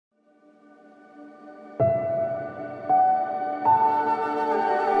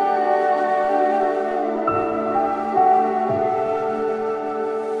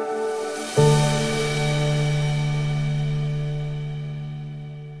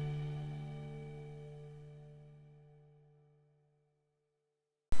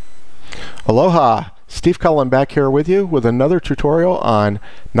Aloha! Steve Cullen back here with you with another tutorial on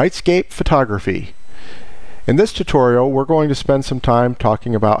nightscape photography. In this tutorial, we're going to spend some time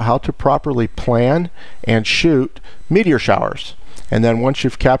talking about how to properly plan and shoot meteor showers. And then once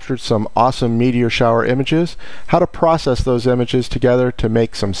you've captured some awesome meteor shower images, how to process those images together to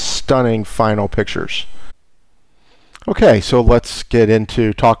make some stunning final pictures. Okay, so let's get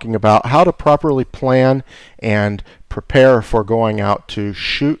into talking about how to properly plan and prepare for going out to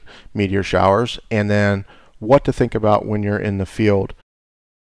shoot meteor showers, and then what to think about when you're in the field.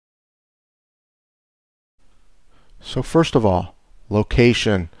 So first of all,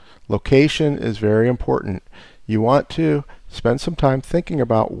 location. Location is very important. You want to spend some time thinking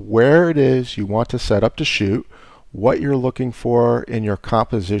about where it is you want to set up to shoot, what you're looking for in your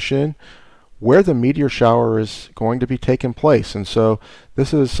composition, where the meteor shower is going to be taking place. And so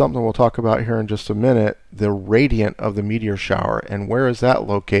this is something we'll talk about here in just a minute, the radiant of the meteor shower, and where is that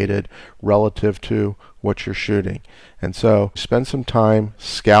located relative to what you're shooting. And so spend some time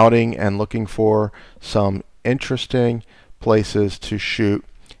scouting and looking for some interesting places to shoot.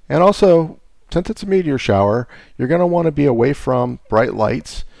 And also, since it's a meteor shower, you're going to want to be away from bright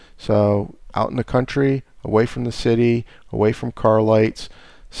lights. So out in the country, away from the city, away from car lights,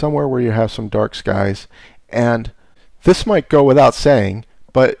 somewhere where you have some dark skies. And this might go without saying,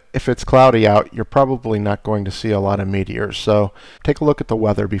 but if it's cloudy out, you're probably not going to see a lot of meteors. So take a look at the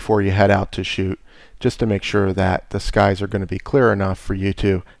weather before you head out to shoot, just to make sure that the skies are going to be clear enough for you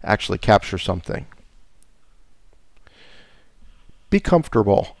to actually capture something. Be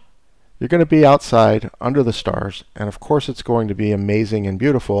comfortable. You're going to be outside under the stars, and of course it's going to be amazing and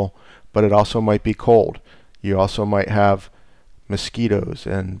beautiful, but it also might be cold. You also might have mosquitoes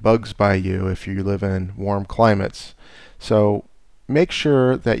and bugs by you if you live in warm climates. So make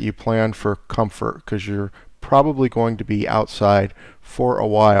sure that you plan for comfort, because you're probably going to be outside for a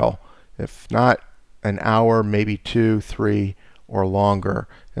while, if not an hour, maybe 2, 3, or longer.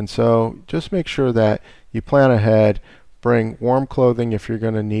 And so just make sure that you plan ahead. Bring warm clothing if you're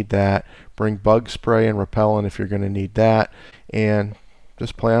going to need that. Bring bug spray and repellent if you're going to need that. And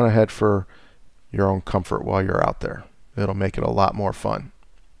just plan ahead for your own comfort while you're out there. It'll make it a lot more fun.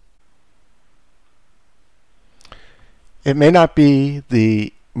 It may not be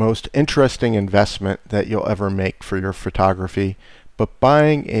the most interesting investment that you'll ever make for your photography, but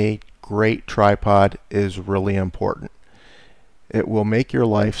buying a great tripod is really important. It will make your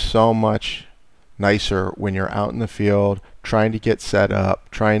life so much nicer when you're out in the field trying to get set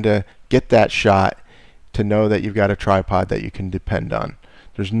up, trying to get that shot, to know that you've got a tripod that you can depend on.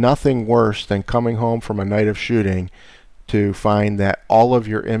 There's nothing worse than coming home from a night of shooting to find that all of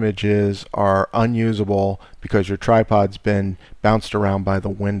your images are unusable because your tripod's been bounced around by the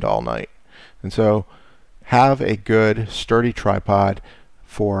wind all night. And so have a good sturdy tripod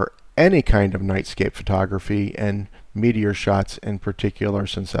for any kind of nightscape photography, and meteor shots in particular,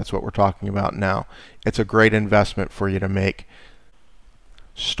 since that's what we're talking about now. It's a great investment for you to make.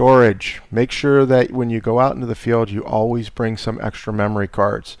 Storage. Make sure that when you go out into the field, you always bring some extra memory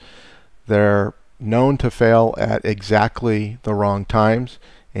cards. They're known to fail at exactly the wrong times,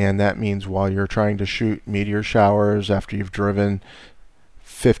 and that means while you're trying to shoot meteor showers after you've driven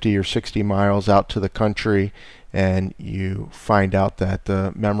 50 or 60 miles out to the country, and you find out that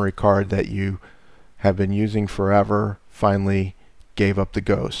the memory card that you have been using forever finally gave up the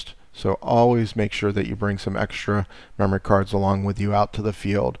ghost. So always make sure that you bring some extra memory cards along with you out to the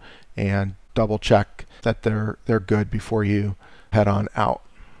field, and double check that they're good before you head on out.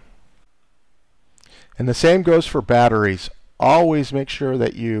 And the same goes for batteries. Always make sure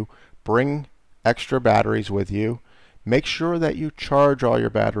that you bring extra batteries with you. Make sure that you charge all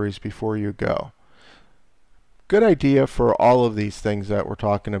your batteries before you go. Good idea for all of these things that we're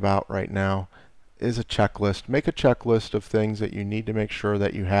talking about right now is a checklist. Make a checklist of things that you need to make sure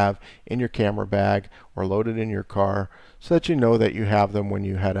that you have in your camera bag or loaded in your car, so that you know that you have them when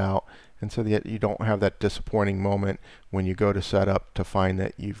you head out, and so that you don't have that disappointing moment when you go to set up to find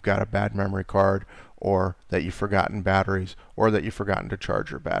that you've got a bad memory card, or that you've forgotten batteries, or that you've forgotten to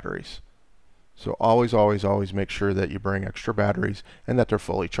charge your batteries. So always, always, always make sure that you bring extra batteries and that they're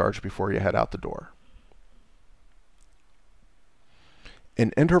fully charged before you head out the door.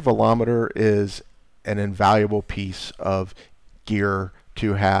 An intervalometer is an invaluable piece of gear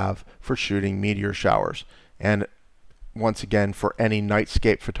to have for shooting meteor showers, and once again for any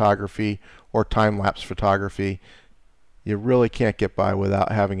nightscape photography or time-lapse photography. You really can't get by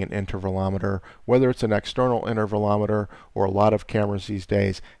without having an intervalometer. Whether it's an external intervalometer, or a lot of cameras these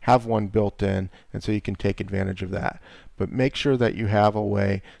days have one built in, and so you can take advantage of that. But make sure that you have a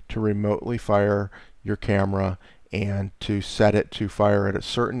way to remotely fire your camera and to set it to fire at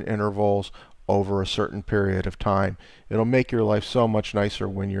certain intervals over a certain period of time. It'll make your life so much nicer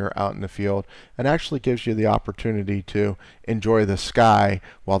when you're out in the field, and actually gives you the opportunity to enjoy the sky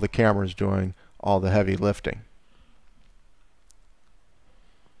while the camera's doing all the heavy lifting.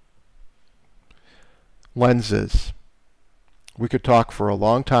 Lenses. We could talk for a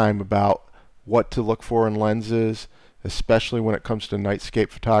long time about what to look for in lenses, especially when it comes to nightscape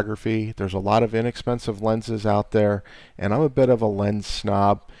photography. There's a lot of inexpensive lenses out there, and I'm a bit of a lens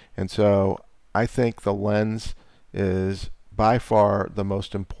snob, and so I think the lens is by far the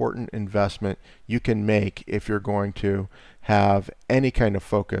most important investment you can make if you're going to have any kind of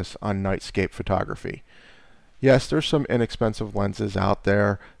focus on nightscape photography. Yes, there's some inexpensive lenses out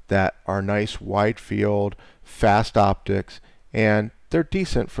there that are nice wide field, fast optics, and they're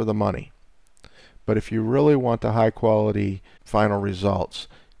decent for the money. But if you really want the high quality final results,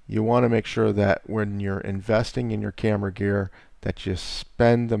 you want to make sure that when you're investing in your camera gear, that you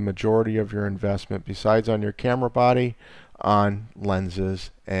spend the majority of your investment, besides on your camera body, on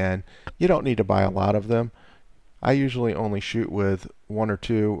lenses. And you don't need to buy a lot of them. I usually only shoot with 1 or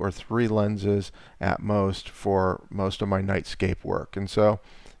 2 or 3 lenses at most for most of my nightscape work. And so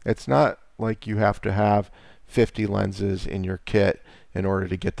it's not like you have to have 50 lenses in your kit in order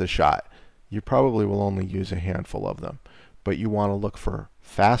to get the shot. You probably will only use a handful of them. But you want to look for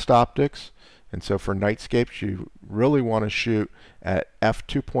fast optics. And so for nightscapes, you really want to shoot at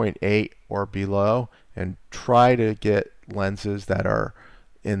f2.8 or below, and try to get lenses that are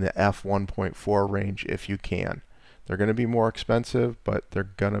in the f1.4 range if you can. They're going to be more expensive, but they're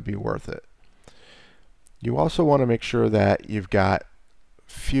going to be worth it. You also want to make sure that you've got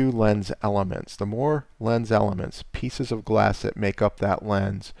few lens elements. The more lens elements, pieces of glass that make up that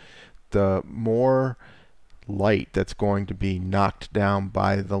lens, the more light that's going to be knocked down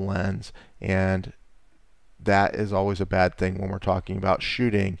by the lens, and that is always a bad thing when we're talking about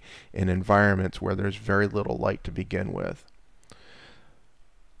shooting in environments where there's very little light to begin with.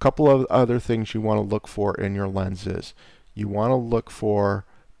 A couple of other things you want to look for in your lenses. You want to look for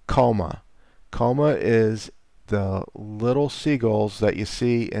coma. Coma is the little seagulls that you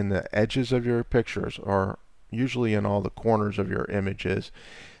see in the edges of your pictures, or usually in all the corners of your images,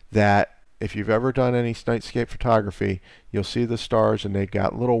 that if you've ever done any nightscape photography, you'll see the stars and they've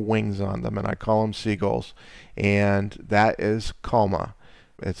got little wings on them, and I call them seagulls, and that is coma.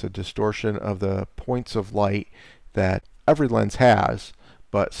 It's a distortion of the points of light that every lens has,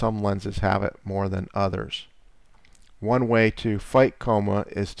 but some lenses have it more than others. One way to fight coma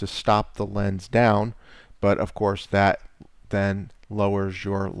is to stop the lens down, but of course that then lowers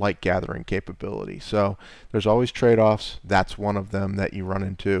your light gathering capability. So there's always trade-offs. That's one of them that you run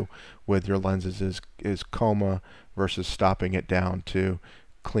into with your lenses is coma versus stopping it down to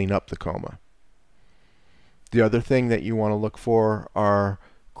clean up the coma. The other thing that you want to look for are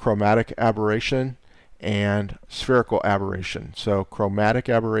chromatic aberration and spherical aberration. So chromatic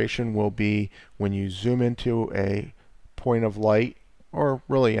aberration will be when you zoom into a point of light, or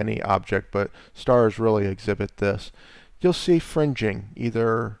really any object, but stars really exhibit this. You'll see fringing,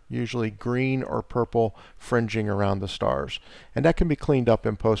 either usually green or purple fringing around the stars. And that can be cleaned up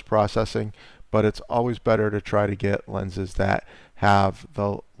in post-processing, but it's always better to try to get lenses that have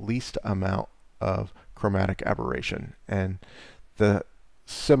the least amount of chromatic aberration. And the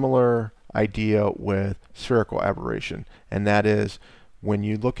similar idea with spherical aberration, and that is when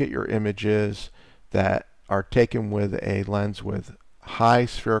you look at your images that are taken with a lens with high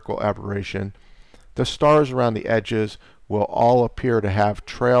spherical aberration, the stars around the edges will all appear to have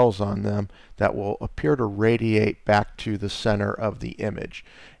trails on them that will appear to radiate back to the center of the image.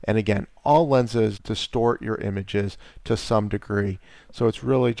 And again, all lenses distort your images to some degree, so it's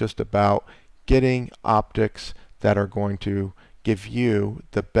really just about getting optics that are going to give you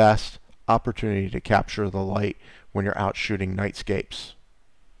the best opportunity to capture the light when you're out shooting nightscapes.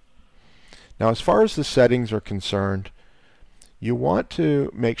 Now, as far as the settings are concerned, you want to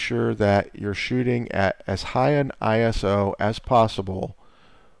make sure that you're shooting at as high an ISO as possible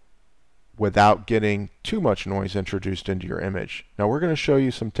without getting too much noise introduced into your image. Now, we're going to show you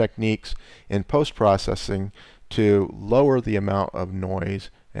some techniques in post-processing to lower the amount of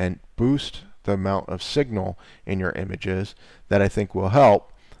noise and boost the amount of signal in your images that I think will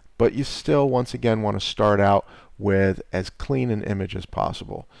help, but you still once again want to start out with as clean an image as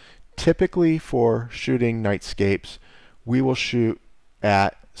possible. Typically for shooting nightscapes, we will shoot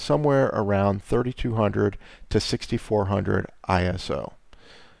at somewhere around 3200 to 6400 ISO.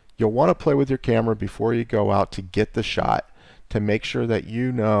 You'll want to play with your camera before you go out to get the shot to make sure that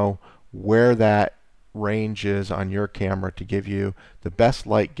you know where that range is on your camera to give you the best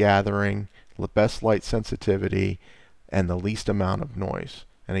light gathering, the best light sensitivity, and the least amount of noise.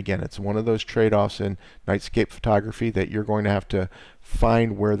 And again, it's one of those trade-offs in nightscape photography that you're going to have to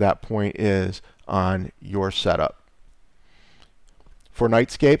find where that point is on your setup. For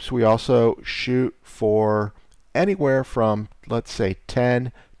nightscapes, we also shoot for anywhere from, let's say,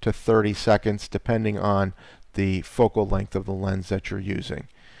 10 to 30 seconds, depending on the focal length of the lens that you're using.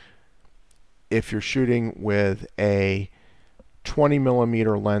 If you're shooting with a 20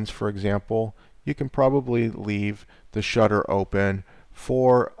 millimeter lens, for example, you can probably leave the shutter open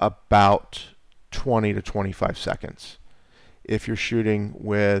for about 20 to 25 seconds. If you're shooting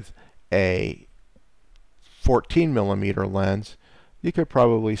with a 14 millimeter lens, you could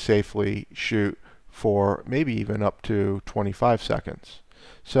probably safely shoot for maybe even up to 25 seconds.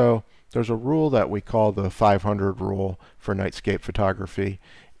 So there's a rule that we call the 500 rule for nightscape photography,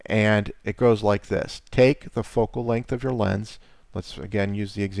 and it goes like this. Take the focal length of your lens, let's again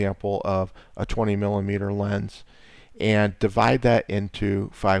use the example of a 20 millimeter lens, and divide that into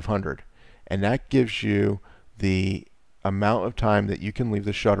 500. And that gives you the amount of time that you can leave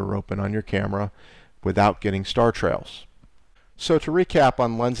the shutter open on your camera without getting star trails. So to recap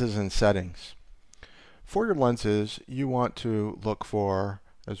on lenses and settings. For your lenses, you want to look for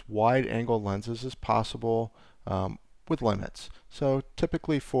as wide angle lenses as possible with limits. So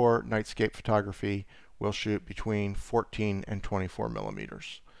typically for nightscape photography, we'll shoot between 14 and 24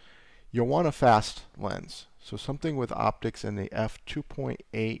 millimeters. You'll want a fast lens, so something with optics in the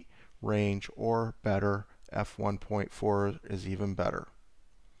f2.8 range or better. f1.4 is even better.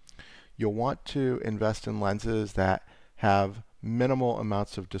 You'll want to invest in lenses that have minimal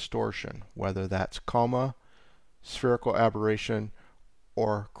amounts of distortion, whether that's coma, spherical aberration,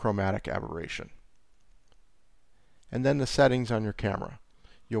 or chromatic aberration. And then the settings on your camera.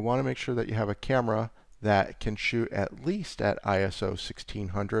 You'll want to make sure that you have a camera that can shoot at least at ISO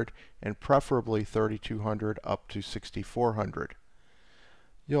 1600 and preferably 3200 up to 6400.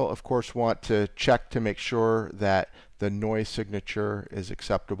 You'll of course want to check to make sure that the noise signature is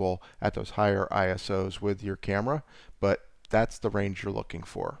acceptable at those higher ISOs with your camera, but that's the range you're looking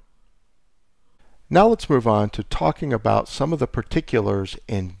for. Now let's move on to talking about some of the particulars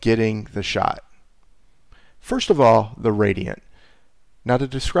in getting the shot. First of all, the radiant. Now to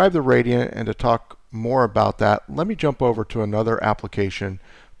describe the radiant and to talk more about that, let me jump over to another application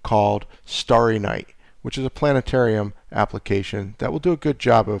called Starry Night, which is a planetarium application that will do a good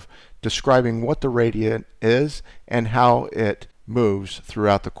job of describing what the radiant is and how it moves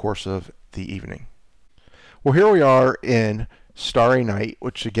throughout the course of the evening. Well, here we are in Starry Night,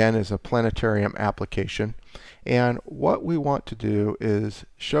 which again is a planetarium application, and what we want to do is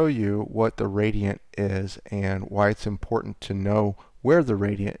show you what the radiant is and why it's important to know where the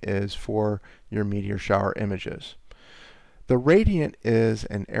radiant is for your meteor shower images. The radiant is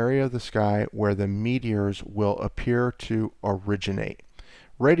an area of the sky where the meteors will appear to originate.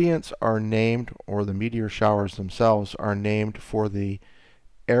 Radiants are named, or the meteor showers themselves are named for the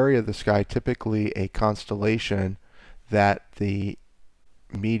area of the sky, typically a constellation, that the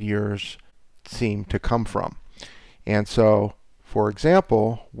meteors seem to come from. And so, for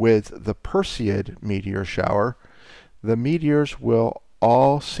example, with the Perseid meteor shower, the meteors will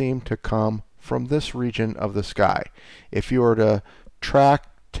all seem to come from this region of the sky. If you were to track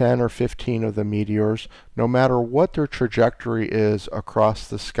 10 or 15 of the meteors, no matter what their trajectory is across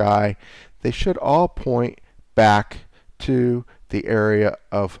the sky, they should all point back to the area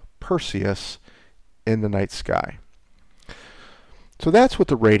of Perseus in the night sky. So that's what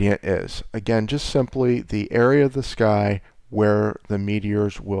the radiant is. Again, just simply the area of the sky where the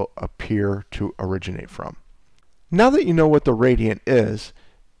meteors will appear to originate from. Now that you know what the radiant is,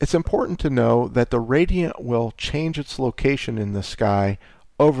 it's important to know that the radiant will change its location in the sky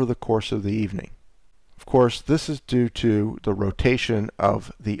over the course of the evening. Of course, this is due to the rotation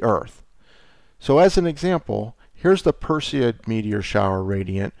of the Earth. So as an example, here's the Perseid meteor shower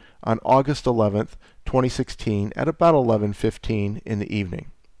radiant on August 11th, 2016 at about 11:15 in the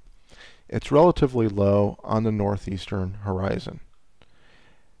evening. It's relatively low on the northeastern horizon.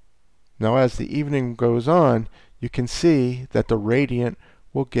 Now as the evening goes on, you can see that the radiant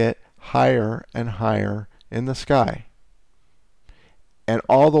will get higher and higher in the sky. And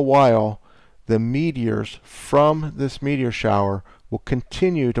all the while, the meteors from this meteor shower will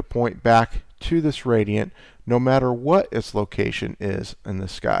continue to point back to this radiant no matter what its location is in the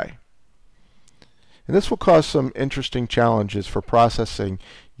sky. And this will cause some interesting challenges for processing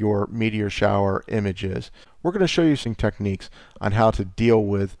your meteor shower images. We're going to show you some techniques on how to deal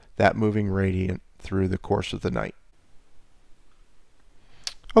with that moving radiant through the course of the night.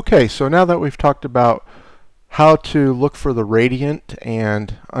 Okay, so now that we've talked about how to look for the radiant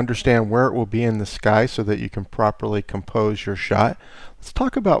and understand where it will be in the sky so that you can properly compose your shot, let's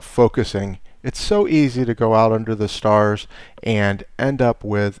talk about focusing. It's so easy to go out under the stars and end up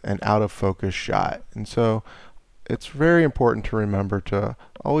with an out of focus shot. And so it's very important to remember to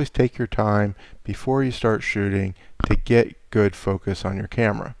always take your time before you start shooting to get good focus on your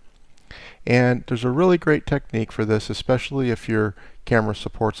camera. And there's a really great technique for this, especially if your camera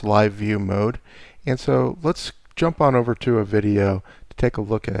supports live view mode. And so let's jump on over to a video to take a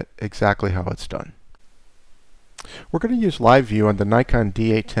look at exactly how it's done. We're going to use live view on the Nikon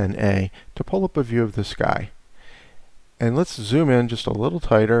D810A to pull up a view of the sky. And let's zoom in just a little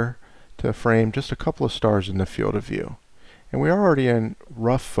tighter to frame just a couple of stars in the field of view. And we are already in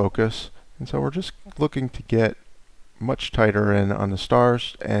rough focus, and so we're just looking to get much tighter in on the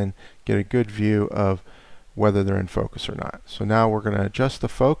stars and get a good view of whether they're in focus or not. So now we're going to adjust the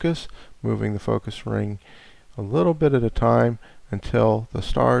focus, moving the focus ring a little bit at a time until the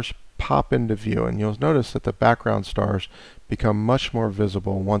stars pop into view. And you'll notice that the background stars become much more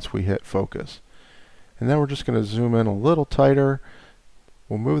visible once we hit focus. And then we're just going to zoom in a little tighter.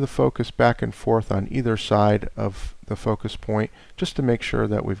 We'll move the focus back and forth on either side of the focus point just to make sure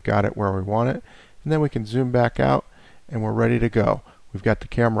that we've got it where we want it. And then we can zoom back out and we're ready to go. We've got the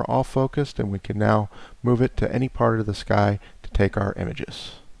camera all focused and we can now move it to any part of the sky to take our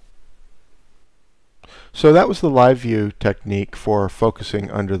images. So that was the live view technique for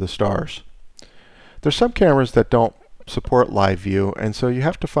focusing under the stars. There's some cameras that don't support live view, and so you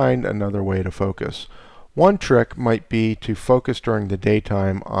have to find another way to focus. One trick might be to focus during the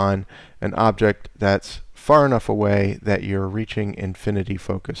daytime on an object that's far enough away that you're reaching infinity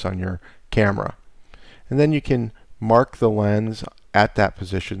focus on your camera. And then you can mark the lens at that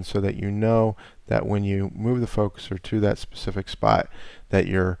position so that you know that when you move the focuser to that specific spot that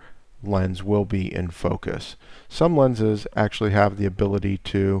your lens will be in focus. Some lenses actually have the ability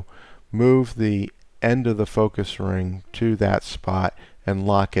to move the end of the focus ring to that spot and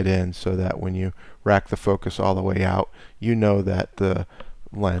lock it in so that when you rack the focus all the way out, you know that the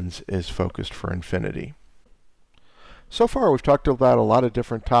lens is focused for infinity. So far we've talked about a lot of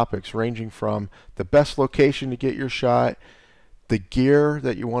different topics ranging from the best location to get your shot, the gear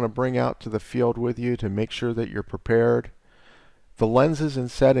that you want to bring out to the field with you to make sure that you're prepared, the lenses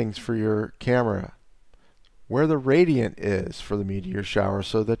and settings for your camera, where the radiant is for the meteor shower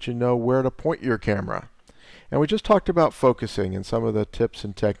so that you know where to point your camera. And we just talked about focusing and some of the tips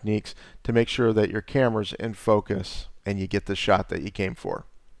and techniques to make sure that your camera's in focus and you get the shot that you came for.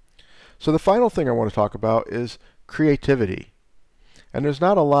 So the final thing I want to talk about is creativity. And there's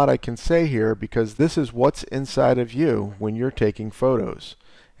not a lot I can say here because this is what's inside of you when you're taking photos.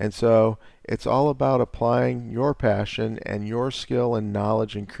 And so it's all about applying your passion and your skill and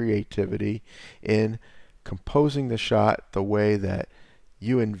knowledge and creativity in composing the shot the way that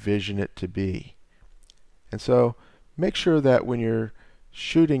you envision it to be. And so make sure that when you're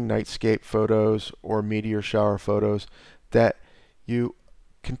shooting nightscape photos or meteor shower photos that you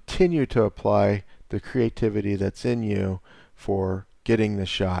continue to apply the creativity that's in you for getting the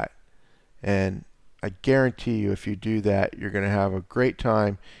shot. And I guarantee you if you do that, you're going to have a great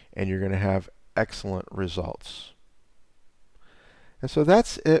time and you're going to have excellent results. And so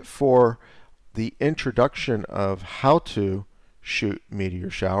that's it for the introduction of how to shoot meteor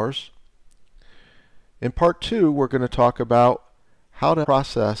showers. In part 2, we're going to talk about how to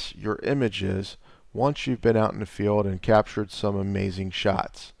process your images once you've been out in the field and captured some amazing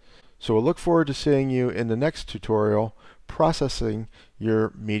shots. So we'll look forward to seeing you in the next tutorial processing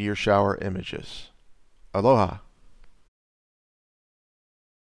your meteor shower images. Aloha.